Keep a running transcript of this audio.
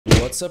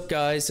What's up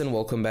guys, and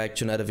welcome back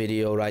to another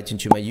video right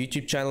into my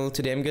YouTube channel.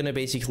 Today I'm gonna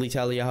basically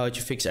tell you how to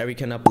fix every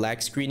kind of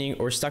black screening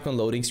or stuck on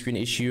loading screen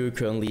issue you're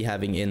currently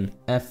having in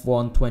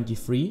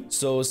F123.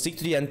 So stick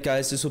to the end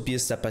guys, this will be a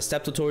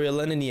step-by-step tutorial,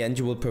 and in the end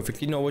you will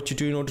perfectly know what to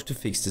do in order to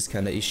fix this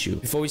kind of issue.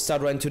 Before we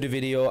start right into the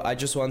video, I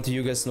just want to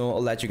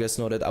let you guys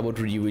know that I would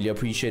really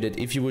appreciate it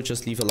if you would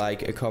just leave a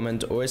like, a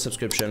comment or a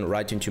subscription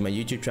right into my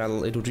YouTube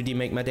channel. It would really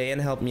make my day and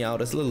help me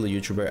out as a little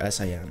YouTuber as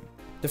I am.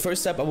 The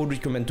first step I would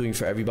recommend doing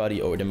for everybody,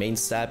 or the main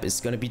step,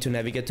 is going to be to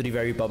navigate to the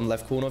very bottom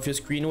left corner of your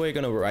screen, where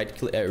you're going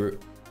to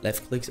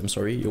left click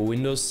your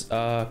Windows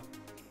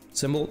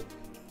symbol,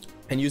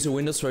 and use your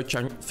Windows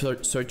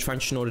search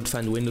function in order to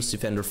find Windows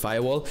Defender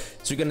Firewall.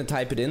 So you're going to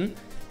type it in,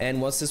 and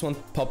once this one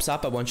pops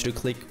up, I want you to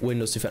click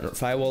Windows Defender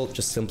Firewall.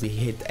 Just simply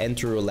hit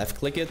enter or left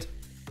click it.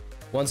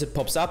 Once it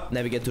pops up,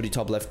 navigate to the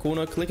top left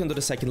corner, click onto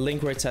the second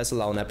link where it says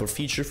allow an app or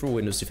feature for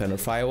Windows Defender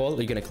Firewall.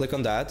 You're gonna click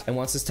on that, and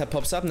once this tab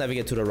pops up,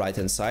 navigate to the right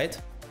hand side,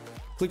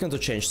 click onto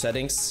change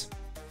settings,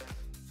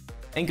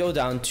 and go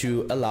down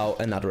to allow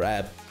another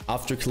app.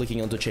 After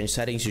clicking onto change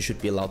settings, you should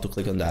be allowed to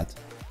click on that.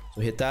 So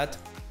hit that,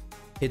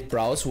 hit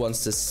browse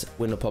once this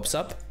window pops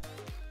up.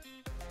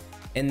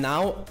 And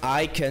now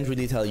I can't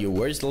really tell you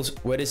where it's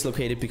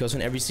located, because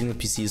on every single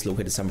PC is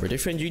located somewhere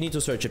different. You need to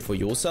search it for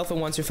yourself,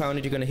 and once you found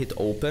it, you're gonna hit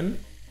open.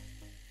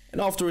 And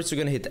afterwards you're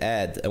gonna hit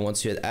add, and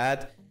once you hit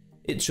add,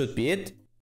 it should be it.